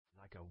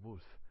like a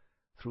wolf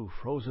through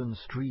frozen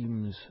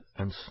streams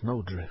and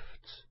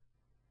snowdrifts.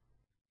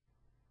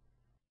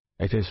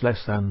 It is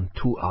less than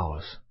 2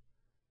 hours.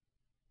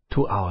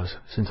 2 hours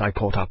since I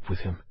caught up with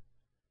him.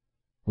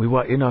 We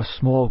were in a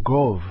small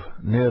grove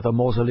near the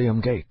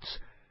mausoleum gates.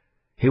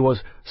 He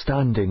was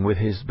standing with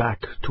his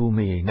back to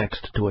me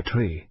next to a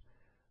tree,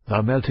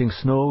 the melting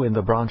snow in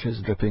the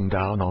branches dripping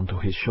down onto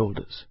his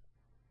shoulders.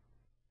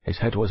 His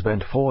head was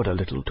bent forward a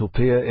little to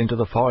peer into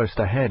the forest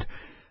ahead,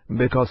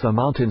 because the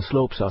mountain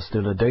slopes are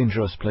still a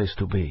dangerous place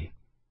to be.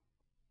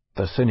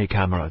 The cine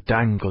camera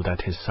dangled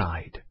at his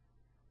side.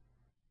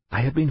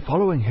 I had been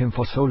following him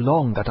for so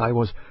long that I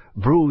was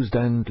bruised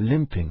and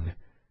limping,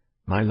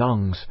 my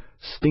lungs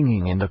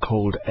stinging in the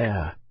cold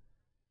air.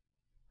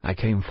 I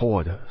came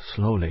forward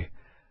slowly.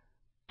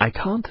 I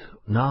can't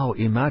now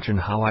imagine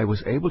how I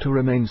was able to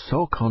remain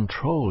so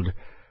controlled,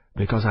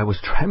 because I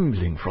was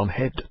trembling from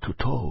head to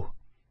toe.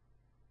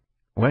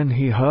 When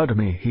he heard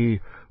me, he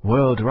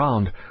whirled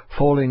round,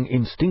 falling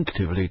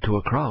instinctively to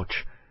a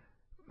crouch.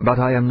 But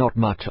I am not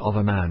much of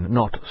a man,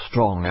 not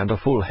strong, and a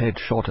full head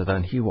shorter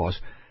than he was,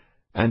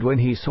 and when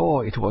he saw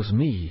it was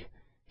me,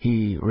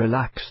 he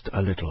relaxed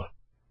a little.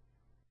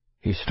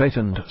 He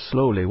straightened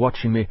slowly,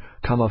 watching me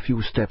come a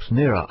few steps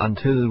nearer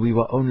until we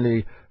were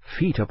only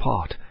feet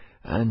apart,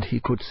 and he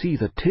could see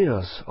the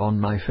tears on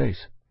my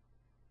face.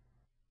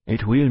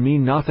 "It will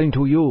mean nothing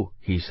to you,"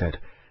 he said,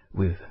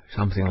 with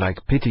something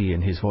like pity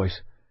in his voice.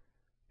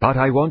 "But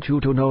I want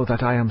you to know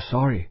that I am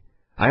sorry.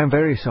 I am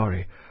very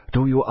sorry.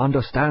 Do you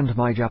understand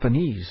my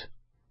Japanese?"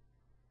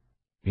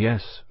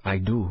 "Yes, I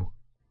do."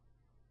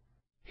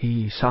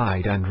 He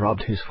sighed and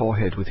rubbed his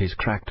forehead with his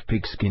cracked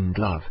pigskin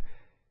glove.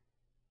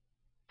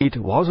 "It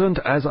wasn't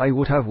as I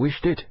would have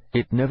wished it.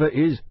 It never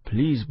is.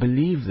 Please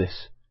believe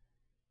this."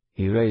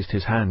 He raised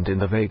his hand in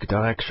the vague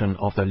direction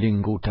of the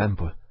Lingu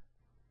temple.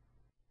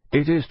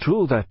 "It is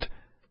true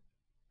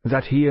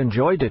that he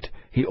enjoyed it.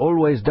 He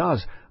always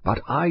does,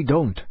 but I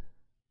don't.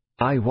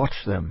 I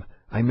watch them.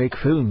 I make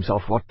films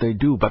of what they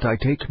do, but I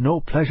take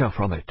no pleasure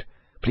from it.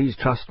 Please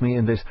trust me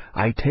in this.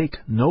 I take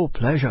no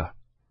pleasure."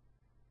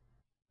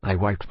 I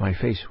wiped my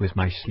face with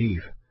my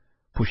sleeve,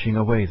 pushing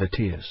away the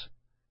tears.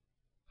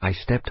 I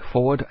stepped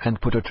forward and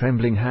put a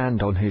trembling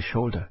hand on his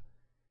shoulder.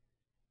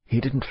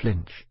 He didn't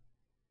flinch.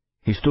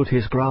 He stood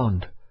his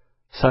ground,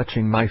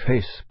 searching my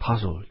face,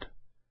 puzzled.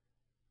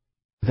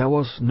 There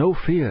was no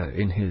fear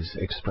in his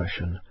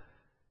expression.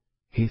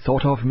 He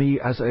thought of me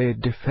as a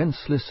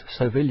defenseless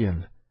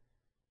civilian.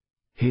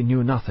 He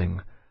knew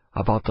nothing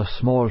about the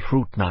small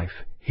fruit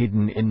knife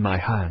hidden in my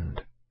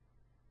hand.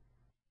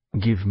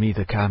 "Give me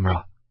the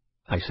camera,"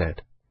 I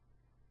said.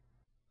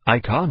 "I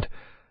can't.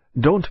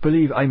 Don't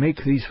believe I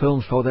make these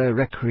films for their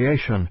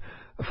recreation,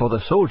 for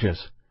the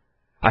soldiers.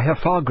 I have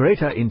far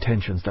greater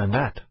intentions than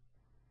that."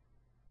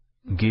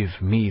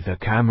 "Give me the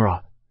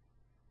camera."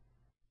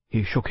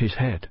 He shook his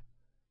head.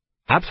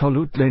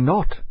 "Absolutely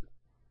not."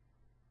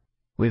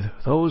 With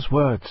those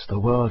words, the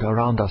world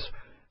around us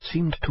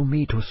seemed to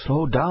me to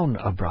slow down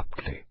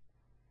abruptly.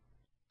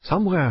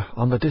 Somewhere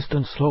on the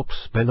distant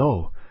slopes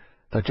below,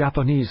 the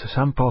Japanese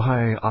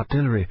Sampohei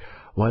artillery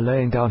were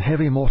laying down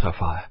heavy mortar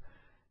fire,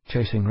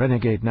 chasing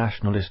renegade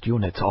nationalist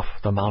units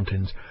off the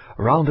mountains,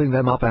 rounding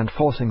them up and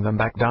forcing them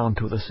back down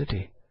to the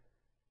city.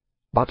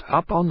 But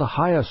up on the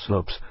higher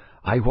slopes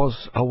I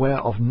was aware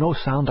of no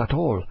sound at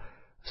all,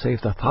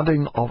 save the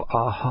thudding of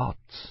our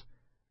hearts,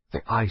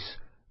 the ice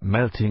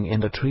melting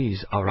in the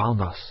trees around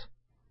us.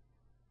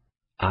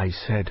 I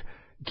said,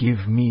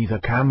 "Give me the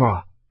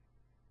camera."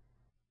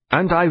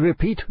 "And I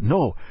repeat,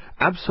 no,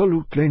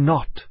 absolutely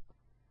not."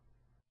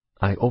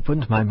 I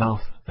opened my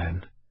mouth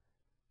then,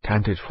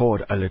 canted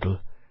forward a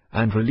little,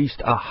 and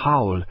released a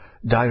howl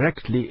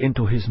directly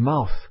into his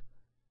mouth.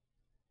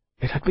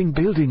 It had been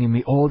building in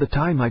me all the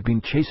time I'd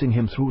been chasing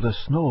him through the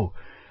snow,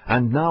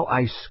 and now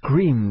I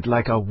screamed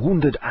like a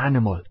wounded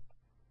animal.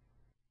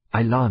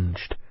 I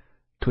lunged,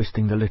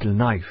 twisting the little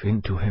knife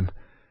into him,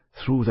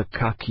 through the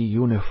khaki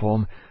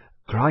uniform,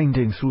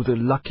 grinding through the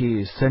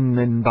lucky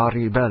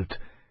sennenbari belt.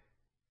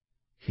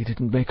 He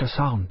didn't make a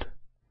sound.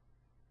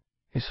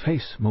 His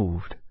face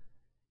moved.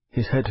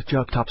 His head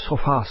jerked up so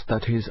fast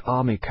that his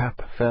army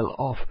cap fell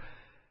off,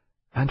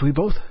 and we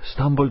both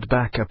stumbled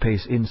back a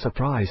pace in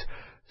surprise,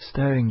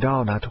 staring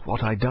down at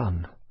what I'd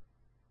done.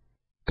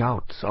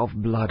 Gouts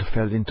of blood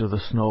fell into the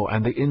snow,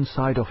 and the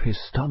inside of his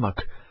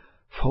stomach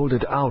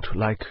folded out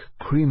like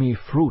creamy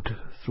fruit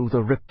through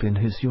the rip in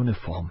his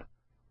uniform.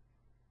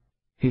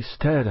 He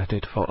stared at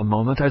it for a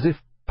moment as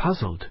if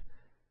puzzled.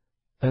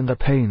 Then the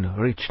pain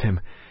reached him.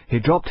 He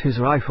dropped his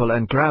rifle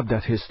and grabbed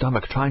at his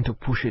stomach, trying to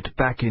push it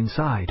back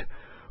inside.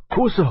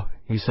 "Kuso,"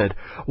 he said,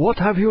 "what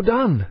have you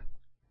done?"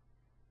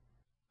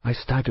 I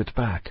staggered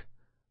back,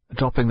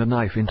 dropping the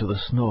knife into the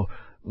snow,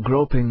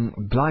 groping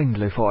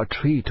blindly for a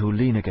tree to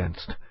lean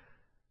against.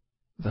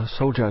 The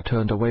soldier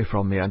turned away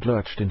from me and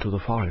lurched into the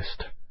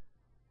forest.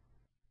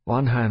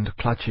 One hand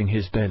clutching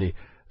his belly,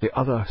 the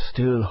other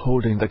still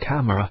holding the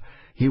camera,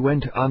 he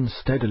went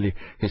unsteadily,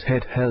 his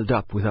head held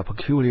up with a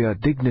peculiar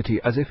dignity,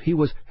 as if he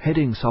was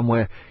heading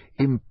somewhere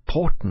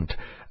important,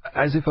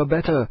 as if a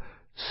better,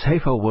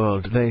 safer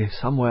world lay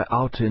somewhere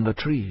out in the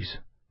trees.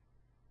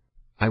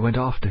 I went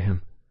after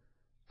him,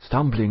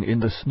 stumbling in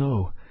the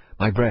snow,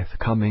 my breath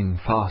coming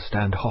fast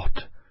and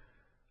hot.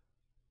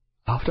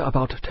 After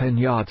about 10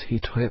 yards he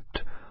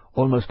tripped,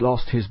 almost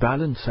lost his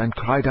balance, and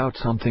cried out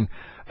something,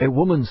 a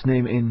woman's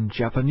name in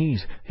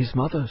Japanese, his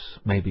mother's,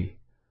 maybe,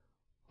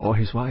 or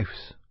his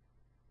wife's.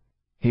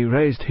 He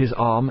raised his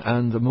arm,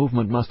 and the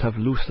movement must have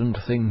loosened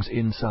things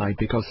inside,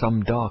 because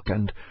some dark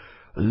and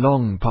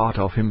long part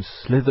of him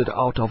slithered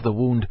out of the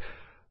wound,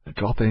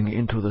 dropping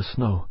into the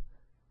snow.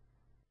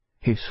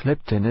 He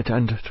slipped in it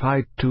and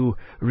tried to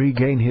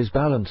regain his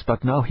balance,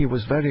 but now he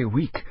was very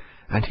weak,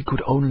 and he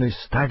could only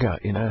stagger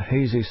in a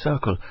hazy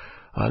circle,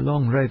 a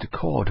long red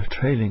cord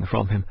trailing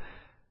from him,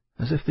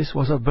 as if this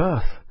was a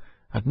birth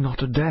and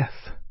not a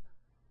death.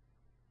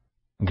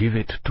 "Give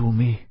it to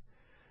me.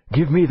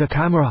 Give me the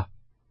camera."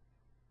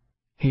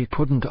 He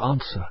couldn't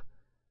answer.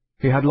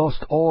 He had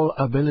lost all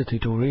ability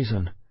to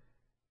reason.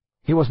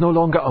 He was no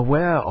longer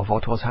aware of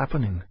what was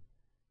happening.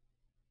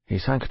 He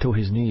sank to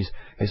his knees,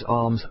 his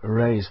arms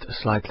raised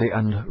slightly,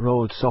 and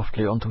rolled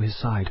softly onto his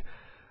side.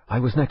 I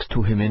was next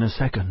to him in a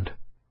second.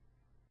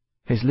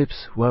 His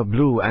lips were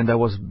blue, and there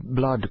was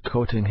blood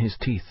coating his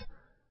teeth.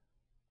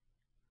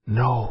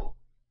 "No,"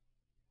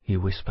 he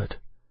whispered,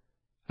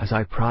 as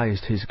I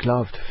prized his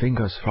gloved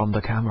fingers from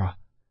the camera.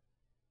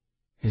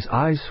 His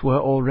eyes were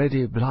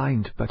already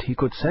blind, but he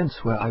could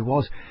sense where I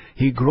was.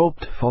 He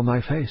groped for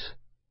my face.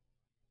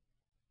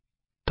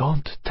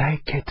 "Don't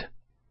take it.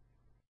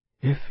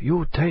 If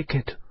you take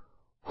it,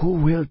 who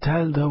will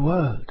tell the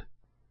world?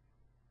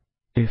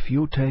 If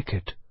you take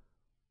it,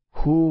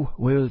 who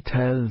will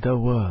tell the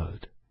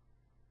world?"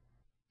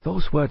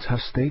 Those words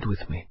have stayed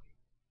with me.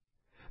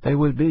 They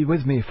will be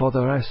with me for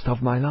the rest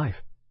of my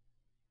life.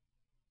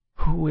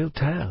 Who will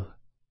tell?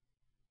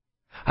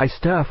 I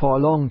stare for a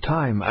long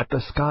time at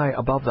the sky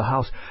above the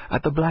house,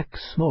 at the black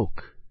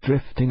smoke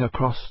drifting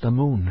across the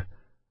moon.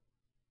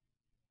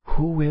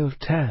 Who will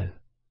tell?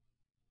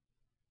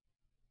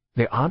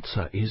 The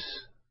answer is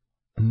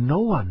no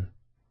one.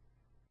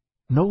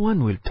 No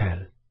one will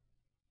tell.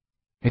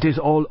 It is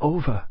all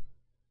over.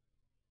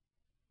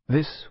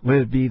 This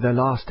will be the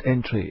last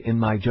entry in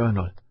my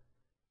journal.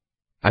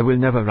 I will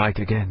never write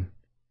again.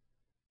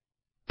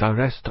 The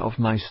rest of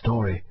my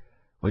story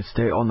will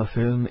stay on the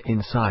film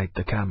inside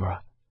the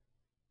camera,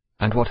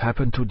 and what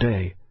happened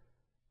today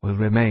will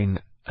remain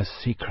a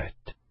secret.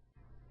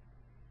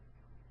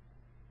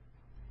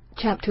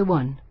 Chapter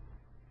 1.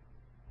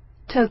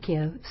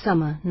 Tokyo,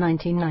 summer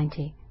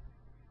 1990.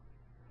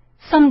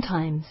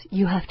 Sometimes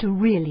you have to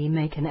really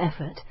make an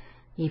effort,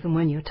 even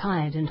when you're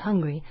tired and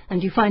hungry,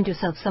 and you find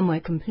yourself somewhere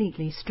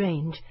completely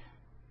strange.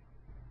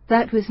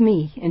 That was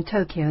me in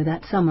Tokyo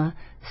that summer,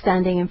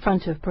 standing in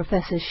front of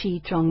Professor Shi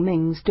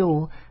Chong-ming's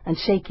door and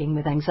shaking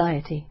with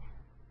anxiety.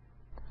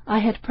 I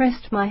had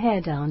pressed my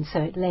hair down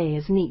so it lay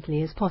as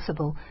neatly as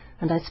possible,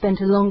 and I'd spent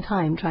a long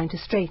time trying to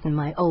straighten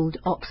my old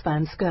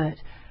Oxfam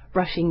skirt,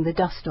 brushing the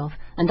dust off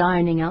and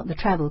ironing out the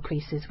travel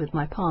creases with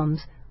my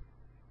palms.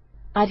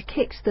 I'd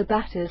kicked the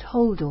battered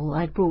holdall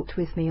I'd brought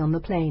with me on the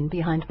plane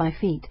behind my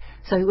feet,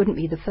 so it wouldn't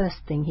be the first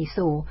thing he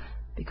saw,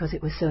 because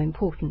it was so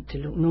important to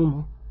look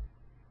normal.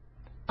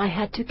 I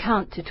had to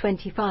count to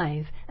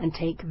 25 and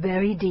take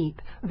very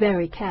deep,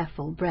 very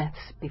careful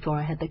breaths before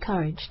I had the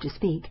courage to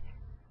speak.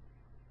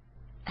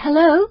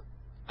 "Hello?"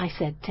 I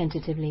said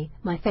tentatively,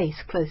 my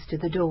face close to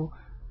the door.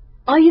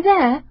 "Are you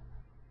there?"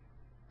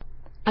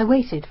 I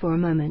waited for a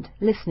moment,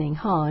 listening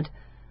hard.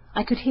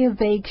 I could hear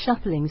vague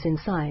shufflings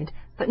inside,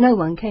 but no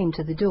one came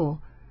to the door.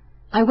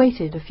 I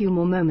waited a few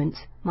more moments,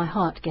 my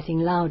heart getting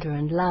louder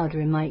and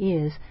louder in my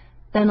ears.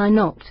 Then I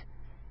knocked.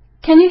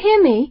 "Can you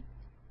hear me?"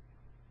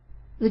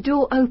 The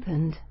door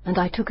opened, and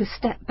I took a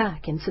step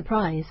back in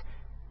surprise.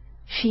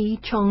 Shi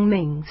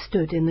Chong-ming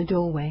stood in the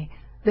doorway,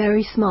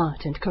 very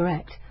smart and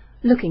correct,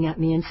 looking at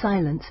me in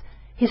silence,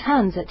 his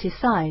hands at his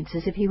sides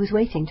as if he was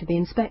waiting to be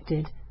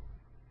inspected.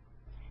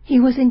 He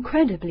was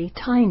incredibly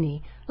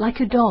tiny,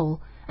 like a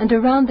doll, and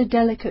around the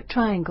delicate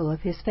triangle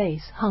of his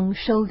face hung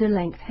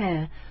shoulder-length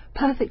hair,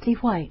 perfectly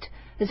white,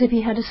 as if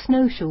he had a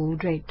snow shawl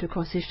draped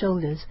across his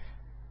shoulders.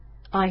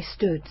 I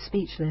stood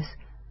speechless,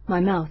 my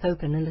mouth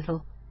open a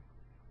little.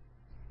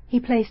 He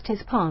placed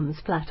his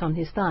palms flat on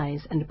his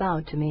thighs and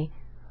bowed to me.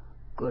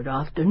 "Good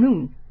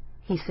afternoon,"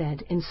 he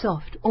said in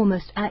soft,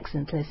 almost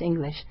accentless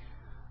English.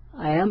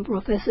 "I am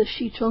Professor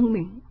Shi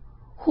Chong-ming.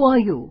 Who are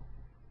you?"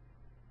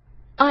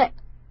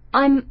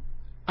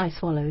 I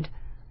swallowed.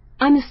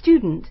 "I'm a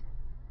student.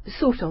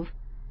 Sort of."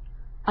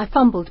 I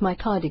fumbled my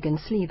cardigan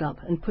sleeve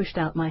up and pushed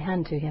out my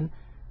hand to him.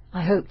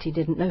 I hoped he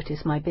didn't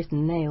notice my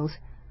bitten nails.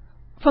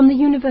 "From the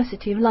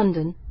University of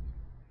London."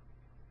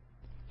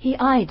 He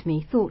eyed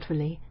me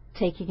thoughtfully,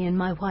 taking in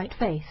my white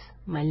face,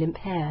 my limp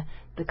hair,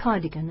 the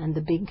cardigan and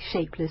the big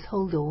shapeless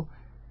holdall.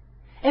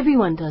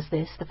 Everyone does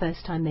this the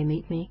first time they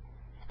meet me,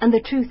 and the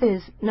truth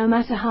is, no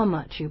matter how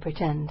much you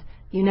pretend,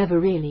 you never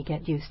really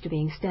get used to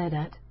being stared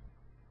at.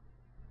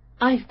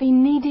 "I've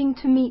been needing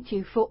to meet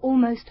you for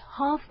almost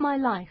half my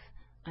life,"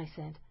 I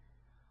said.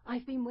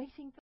 "I've been waiting for..."